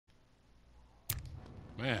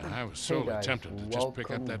Man, I was so guys, tempted to just pick up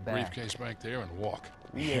welcome that back. briefcase back there and walk.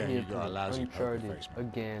 We Yeah, are you here got a from lousy poker Uncharted face, man.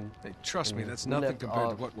 again. Hey, trust me, and that's we nothing left compared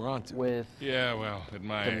to off what we're on to. with Yeah, well, at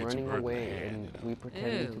my them age, a running bird in the away, hand, and you know. we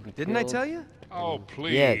pretended to be Didn't I killed, tell you? Oh, and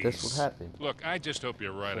please. yeah, that's what happened. Look, I just hope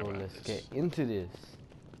you're right So about let's this. get into this.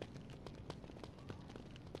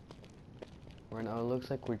 Right now, it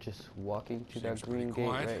looks like we're just walking to that Seems pretty green gate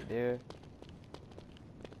quiet. right there.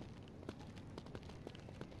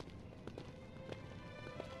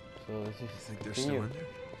 So let's just Think they're continue. still in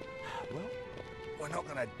there? Well, we're not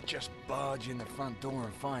gonna just barge in the front door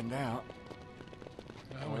and find out.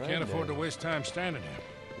 Well, we Alright, can't afford to then. waste time standing here.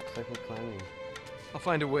 Looks like we're climbing. I'll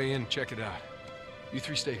find a way in, check it out. You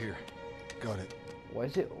three stay here. Got it. Why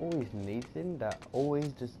is it always Nathan that always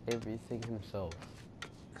does everything himself?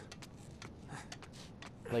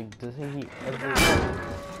 Like, doesn't he ever...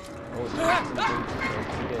 Oh,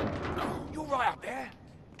 he did. You right up there?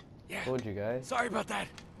 Yeah. Told you guys. Sorry about that.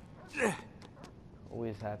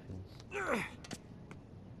 Always happens.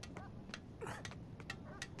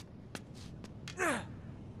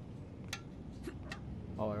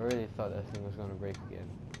 Oh, I really thought that thing was gonna break again.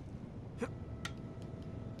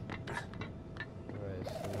 Alright,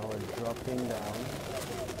 so now we're dropping down.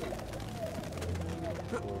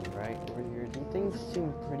 We're right over here. These things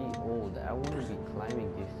seem pretty old. I want to be climbing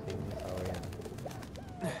these things. Oh, yeah.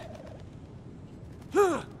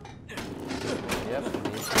 Yep.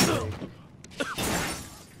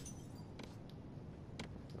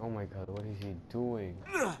 Oh my god, what is he doing?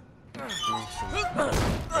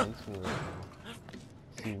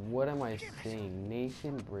 See, what am I saying?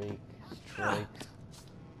 Nathan Drake strikes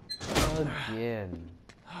again.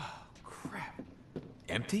 Oh, crap.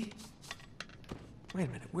 Empty? Wait a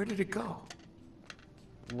minute, where did it go?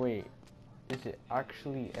 Wait, is it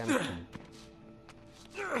actually empty?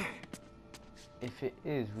 If it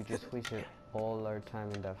is, we just wasted all our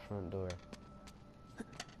time in that front door.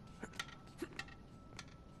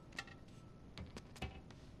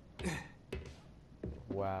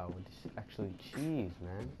 Wow, this is actually cheese,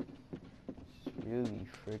 man. It's really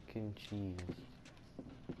freaking cheese.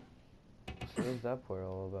 So what's that part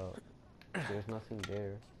all about? There's nothing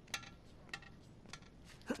there.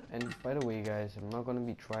 And by the way, guys, I'm not gonna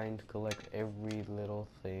be trying to collect every little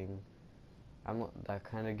thing. I'm not that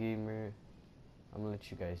kind of gamer. I'm gonna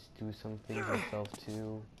let you guys do some things yourself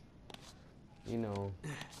too. You know,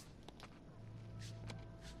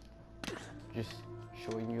 just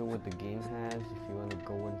showing you what the game has if you want to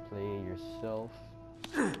go and play it yourself.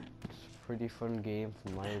 It's a pretty fun game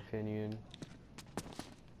from my opinion.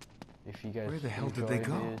 If you guys Where the hell did enjoy they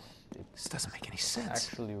go? This Doesn't make any it's sense.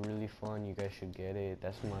 actually really fun. You guys should get it.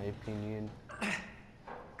 That's my opinion.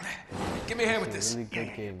 Give me a hand with It's this. a really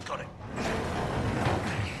good game. Got it.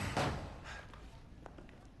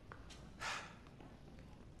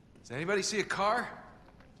 Does anybody see a car?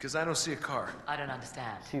 Because I don't see a car. I don't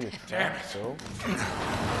understand. See the tracks though.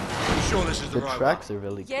 You sure this is the The right tracks are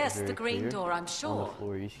really Yes, very the green clear door, I'm on the sure.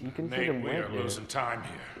 floor. You can see Nate, them we right are there. losing time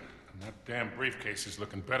here. And that damn briefcase is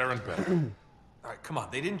looking better and better. All right, come on.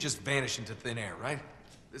 They didn't just vanish into thin air, right?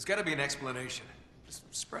 There's got to be an explanation.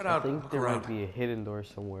 Just spread I out and think look there around. might be a hidden door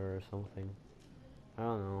somewhere or something. I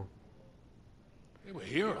don't know. They were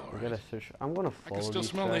here, all We right. gotta search. I'm gonna I follow can still these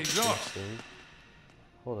smell the tracks exhaust. first thing.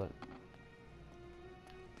 Hold on.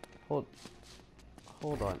 Hold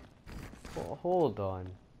on. Hold on.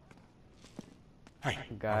 Hey,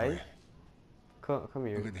 Guys, come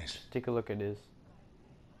here. Look at this. Just take a look at this.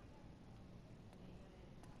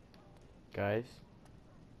 Guys,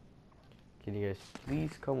 can you guys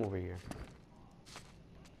please come over here?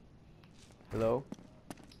 Hello?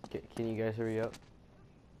 Can you guys hurry up?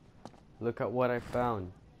 Look at what I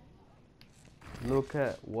found. Look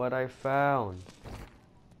at what I found.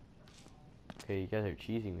 Okay, you guys are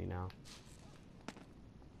cheesing me now.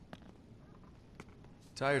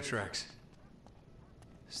 Tire tracks.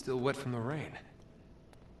 Still wet from the rain.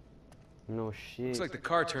 No shit. Looks like the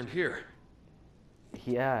car turned here.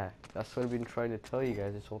 Yeah, that's what I've been trying to tell you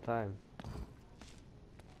guys this whole time.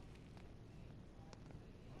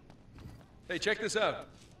 Hey, check this out.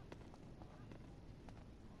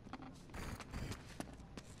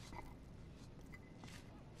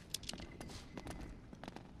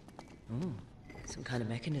 Some kind of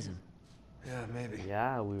mechanism. Yeah, maybe.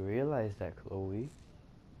 Yeah, we realized that, Chloe.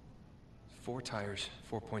 4 tires,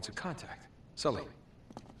 4 points of contact. Sully,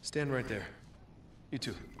 stand right there. You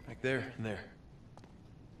two, back there and there.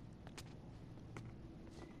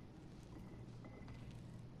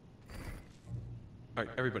 All right,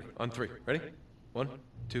 everybody, on 3. Ready? 1,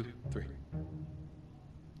 2, 3.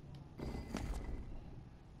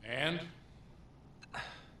 And?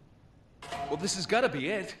 Well, this has got to be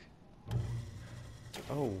it.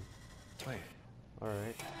 Oh, Wait,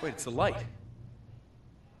 alright. wait, it's the light.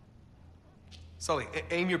 Sully,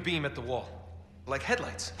 aim your beam at the wall. Like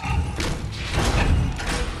headlights.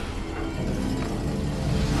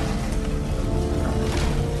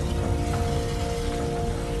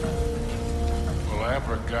 Well,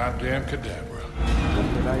 abracadabra cadabra.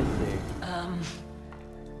 What did I say?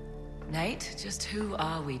 Nate, just who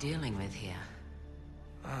are we dealing with here?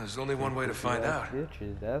 There's only one way to find out.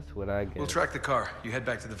 Bitches, that's what I get. We'll track the car. You head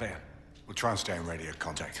back to the van. We'll try and stay in radio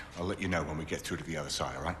contact. I'll let you know when we get through to the other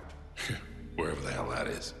side, all right? Wherever the hell that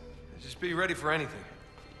is. Just be ready for anything.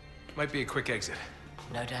 Might be a quick exit.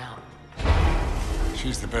 No doubt.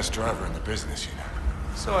 She's the best driver in the business, you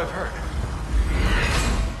know. So I've heard.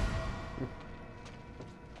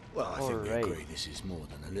 Well, I think we Alright. agree this is more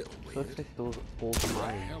than a little Looks weird. like those old Who the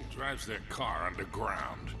mines. hell drives their car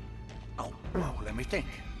underground? Oh, well, let me think.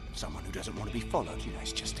 Someone who doesn't want to be followed, you know,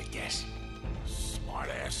 it's just a guess. Smart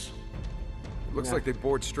ass. Looks Yeah. like they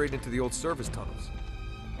bored straight into the old service tunnels.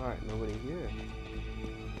 Alright, nobody here.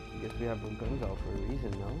 Guess we have our guns out for a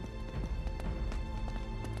reason, no?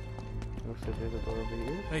 Looks like there's a door over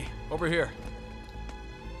here. Hey, over here.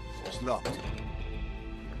 It's locked.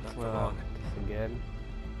 Not for Well, long. this again.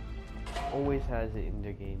 Always has it in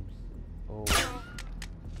their games. Oh.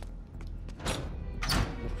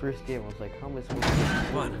 The first game I was like, how am I supposed to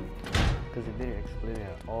Come on. because it didn't explain it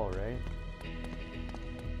at all, right?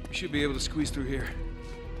 We should be able to squeeze through here.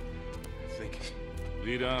 I think.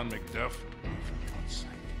 Lead on, McDuff. For God's sake.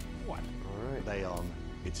 What? Alright. Lay on.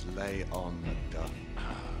 It's lay on, Macduff.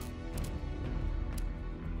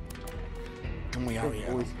 Can we hurry up,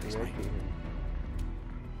 Always please, mate? correcting him.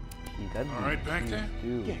 Gee, that'd be All right, back huge, there?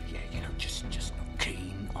 dude. Yeah, you know, just not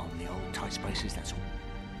keen on the old tight spaces, that's all.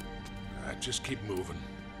 Just keep moving.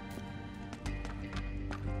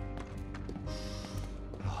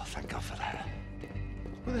 Oh, thank God for that.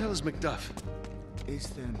 Who the hell is McDuff? Is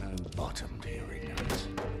there no bottom to your ignorance?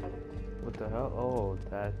 What the hell? Oh,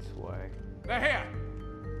 that's why. They're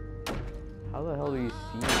here! How the hell do you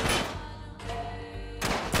see it?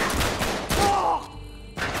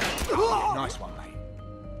 Nice one, mate.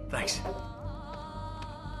 Thanks.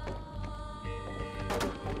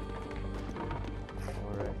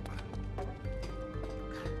 Alright.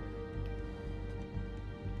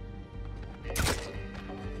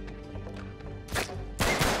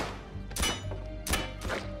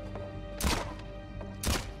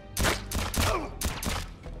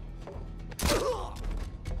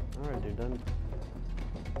 Alright, they're done.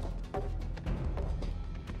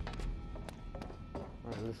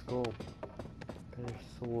 Alright, let's go. They're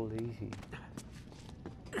so lazy.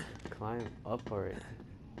 Climb up already.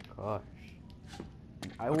 Gosh.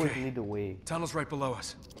 I always Okay. lead the way. Tunnel's right below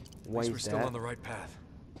us. At Why least is we're still that? on the right path.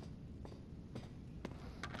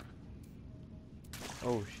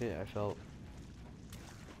 Oh shit, I felt.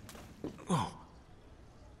 Oh,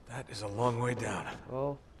 that is a long way down.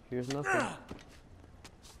 Well, here's nothing.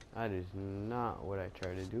 That is not what I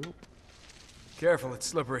tried to do. Careful, it's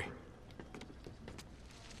slippery.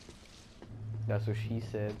 That's what she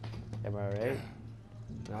said. Am I right?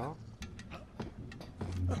 No?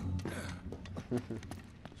 There's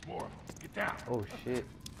more. Get down. Oh shit.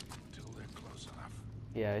 Till they're close enough.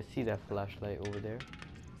 Yeah, I see that flashlight over there.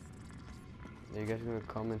 Are you guys gonna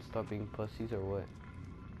come and stop being pussies or what?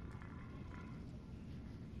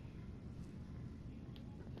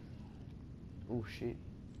 Oh shit.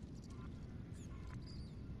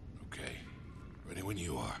 Okay. Ready when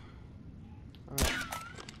you are. Alright.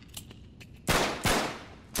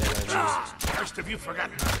 Jesus Christ, have you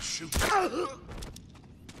forgotten how to shoot? I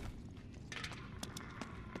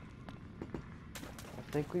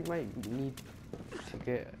think we might need to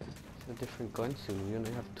get a different gun soon. We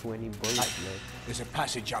only have 20 bullets left. There's a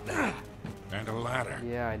passage up there. And a ladder.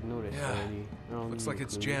 Yeah, I noticed Yeah. already. I don't Looks need like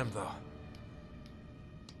it's clues. jammed though.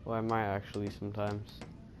 Well, I might actually sometimes.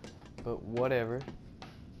 But whatever.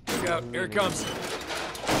 Look out, here it comes.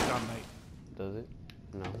 Done, mate. Does it?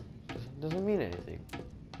 No. Doesn't mean anything.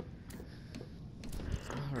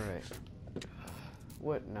 Alright.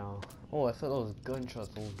 What now? Oh, I thought those gunshots.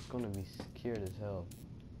 I was gonna be scared as hell.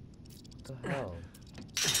 What the hell?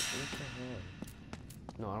 What the hell?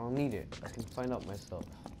 No, I don't need it. I can find out myself.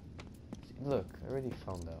 See, look, I already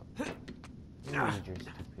found out. I don't need your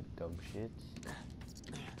stupid dumb shits.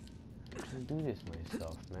 I can do this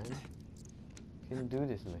myself, man. I can do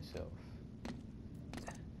this myself.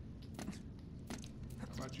 How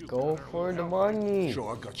about you? Go Got for our the help? money!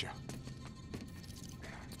 Sure, I got you.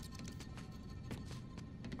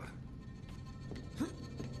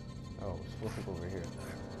 Oh, it's supposed to go over here.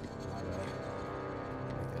 My bad.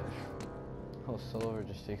 I guess. Oh, Silver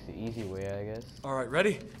just takes the easy way, I guess. All right,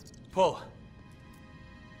 ready? Pull.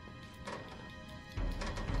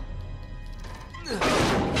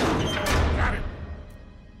 Got it.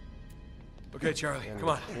 Okay, Charlie, Yeah, come no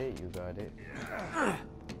on. shit, you got it.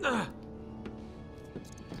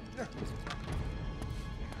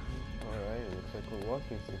 Alright, it looks like we're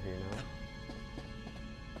walking through here now.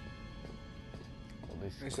 Well,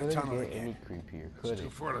 this There's the couldn't tunnel get again. any creepier, It's could too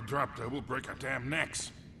it? far to drop there. We'll break our damn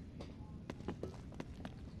necks.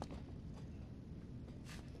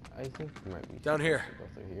 I think we might be Down here.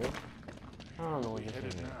 supposed to go through here. I don't know what this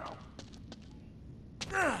Headed is. now.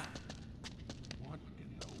 What in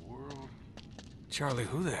the world? Charlie,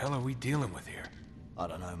 who the hell are we dealing with here? I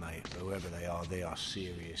don't know, mate. Whoever they are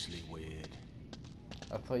seriously weird.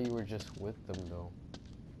 Oh. I thought you were just with them, though.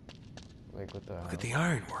 Like, what the hell? Look at the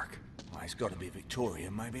ironwork. Well, it's got to be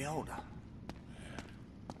Victorian, maybe older.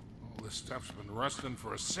 All this stuff's been rusting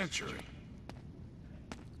for a century.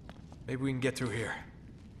 Maybe we can get through here.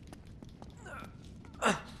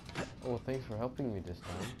 Oh, thanks for helping me this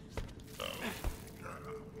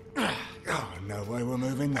time. Oh, no way we're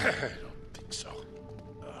moving I there. don't think so.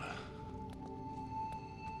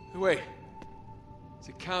 Wait. It's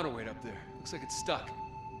a counterweight up there. Looks like it's stuck.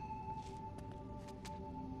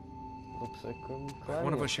 Looks like I'm climbing.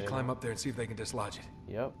 One of us should there climb now. up there and see if they can dislodge it.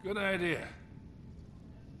 Yep. Good idea.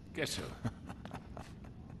 Guess who? Ah,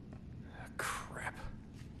 crap.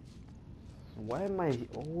 Why am I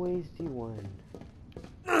always the one?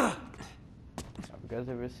 Have you guys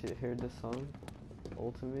ever heard the song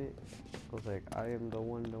Ultimate? It was like, I am the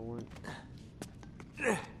one, the one.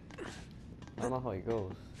 I don't know how it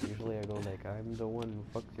goes. Usually I go like, I'm the one who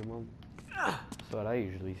fucked your mom. That's what I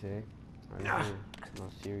usually say. I'm not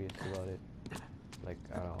serious about it. Like,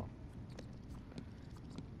 at all.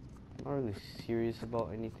 I'm not really serious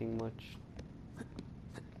about anything much.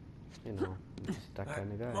 You know, I'm just that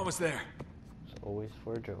kind of guy. I'm almost there. It's always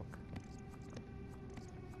for a joke.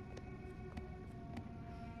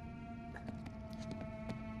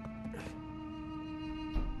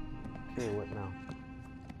 Okay, what now?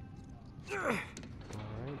 Alright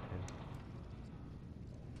then.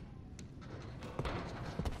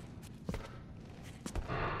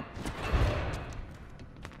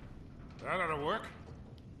 That ought to work.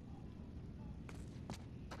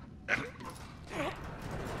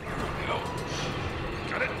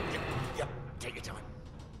 Got it? Yep, take your time.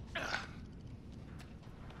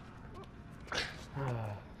 All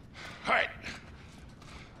right.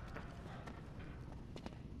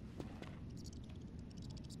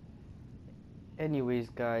 Anyways,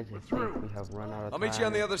 guys, I think we have run out of time. I'll meet you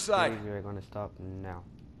on the other side. We are gonna stop now.